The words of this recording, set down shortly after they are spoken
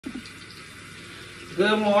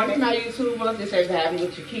Good morning, my YouTubers. This is Having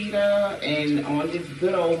with Chiquita, and on this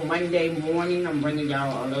good old Monday morning, I'm bringing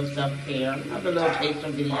y'all a little self-care, another little taster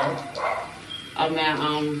video of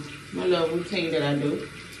my little routine that I do.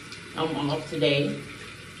 I'm off today.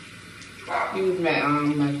 Use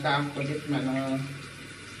my stuff for this my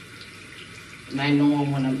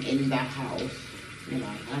norm when I'm in the house. You know,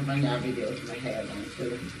 I bring y'all videos when I have them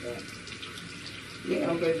too. But yeah,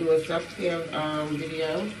 I'm gonna do a self-care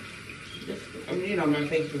video. Just, you know, my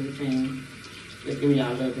facial routine. Just give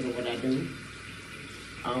y'all a little bit of what I do.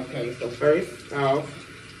 Okay, so first off,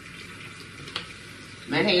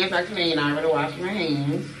 my hands are clean. I already washed my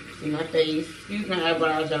hands. See my face. Excuse my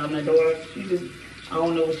eyebrows, y'all. My daughter, she just, I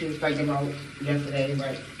don't know what she was thinking about yesterday,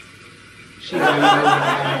 but she don't know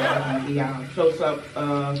the close-up,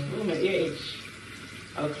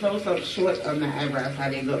 a close-up short of my eyebrows, how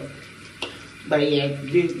they look. But yeah,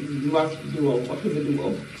 you must do over. It's a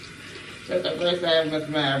do-over. That's the first time I messed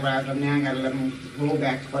my eyebrows up. Now I gotta let them roll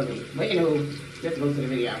back fully. But anywho, let's go to the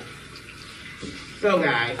video. So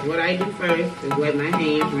guys, what I do first is wet my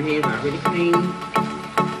hands. My hands are already clean.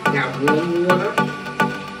 Got warm water.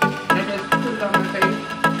 I just put it on my face.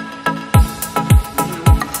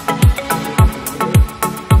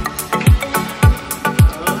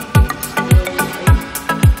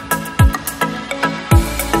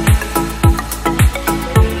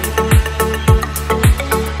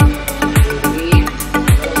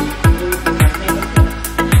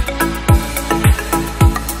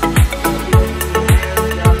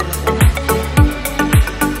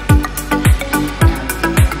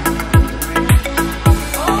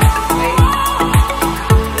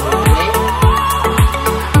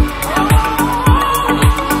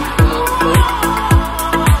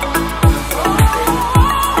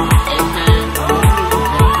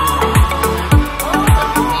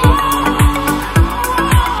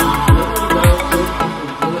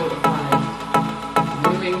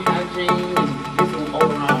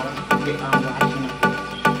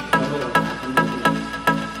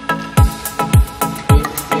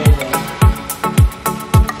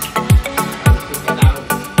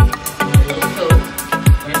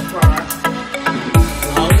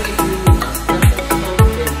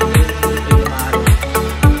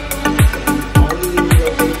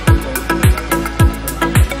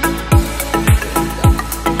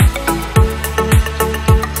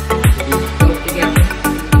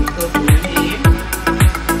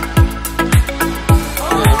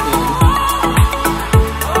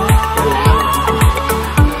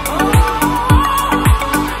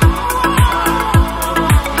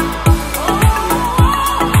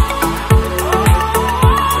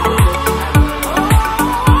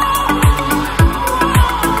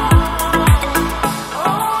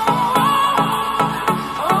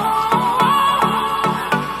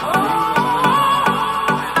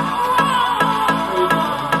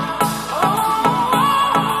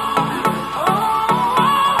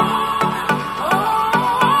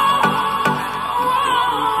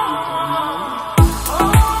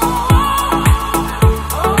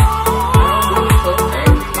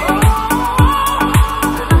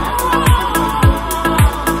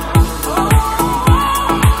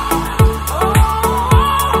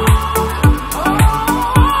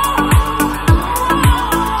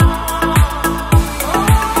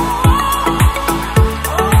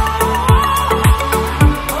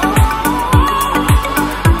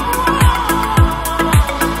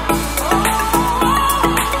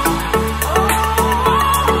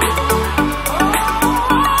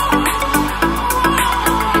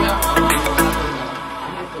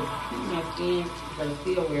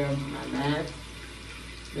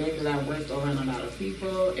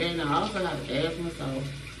 And I also have asthma, so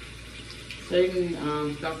certain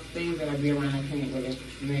things that I be around, I can't really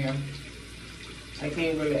smell. I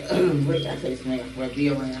can't really, I say smell, but be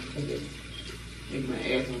around because it makes my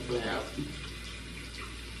asthma flare out.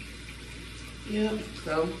 Yep,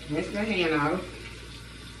 so rinse my hand off.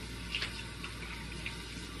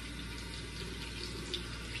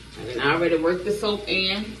 And then I already worked the soap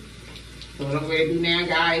in. So what I'm going to do now,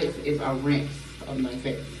 guys, is a rinse of my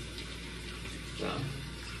face. So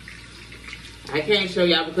I can't show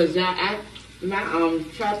y'all because y'all, my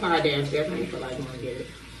tripod downstairs, I ain't feel like I'm gonna get it.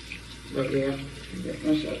 But yeah, I'm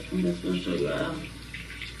just gonna show y'all.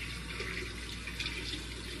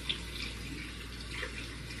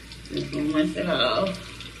 Just gonna rinse it off.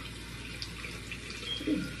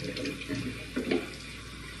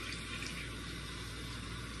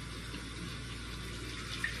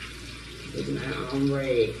 This is my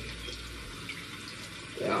rag.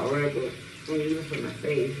 Yeah, rag I'm using for my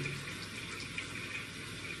face.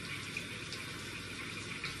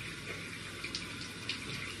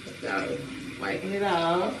 So, wiping it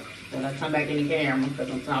off. Then I come back in the camera because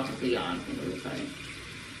I'm talking to y'all.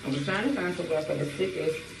 I was trying to find somewhere for the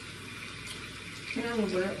sickest camera,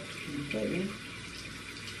 but okay.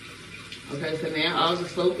 Okay, so now all the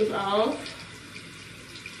soap is off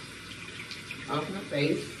my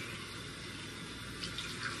face.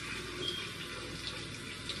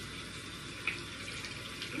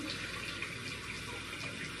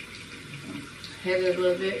 Head it a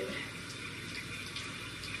little bit.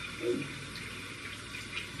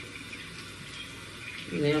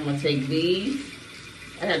 And then I'm gonna take these.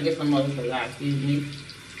 I gotta get some more for y'all, excuse me.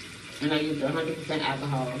 And I use 100%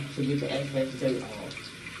 alcohol to get the excess dirt off.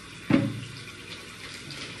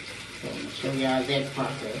 So I'm gonna show y'all that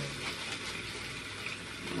process.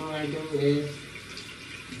 All I do is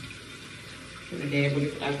put a dab of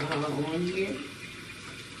this alcohol on here.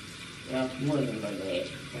 Well, more than a little dab.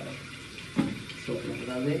 So a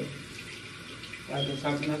little bit. I just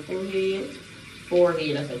top of my forehead.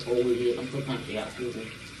 I said forehead. I'm so country out, excuse me.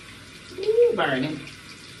 Ooh, burning.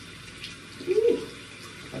 Ooh.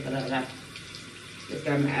 Look at that. Just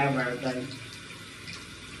got my eyebrows done.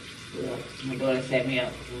 Yeah, my daughter set me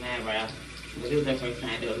up with my eyebrows. But this is the first time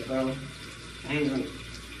I do it, so I ain't gonna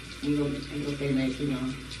say that, you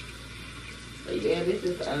know. But yeah, this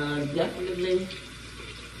is definitely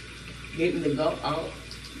getting the gulp out.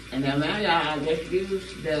 And now y'all, I just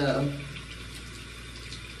used the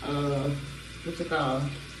what's it called,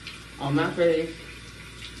 on my face.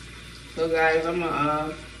 So guys, I'm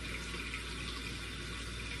gonna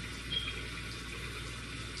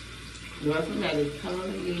want somebody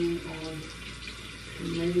calling me on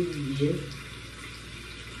maybe this.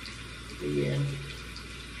 But yeah.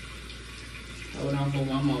 Hold on for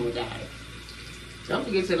one moment, guys. Don't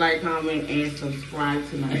forget to like, comment, and subscribe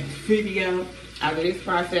to my video. After this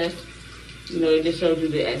process, you know, it just shows you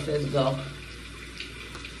the excess gulp.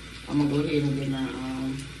 I'm gonna go ahead and get my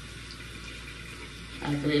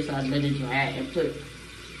after this I let it dry and put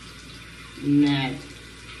my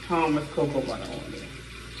Thomas cocoa butter on there.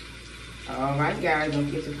 Alright guys, don't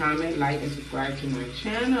forget to comment, like, and subscribe to my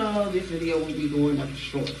channel. This video will be going up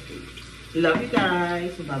shortly. Love you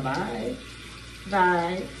guys. Bye bye.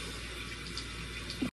 Bye.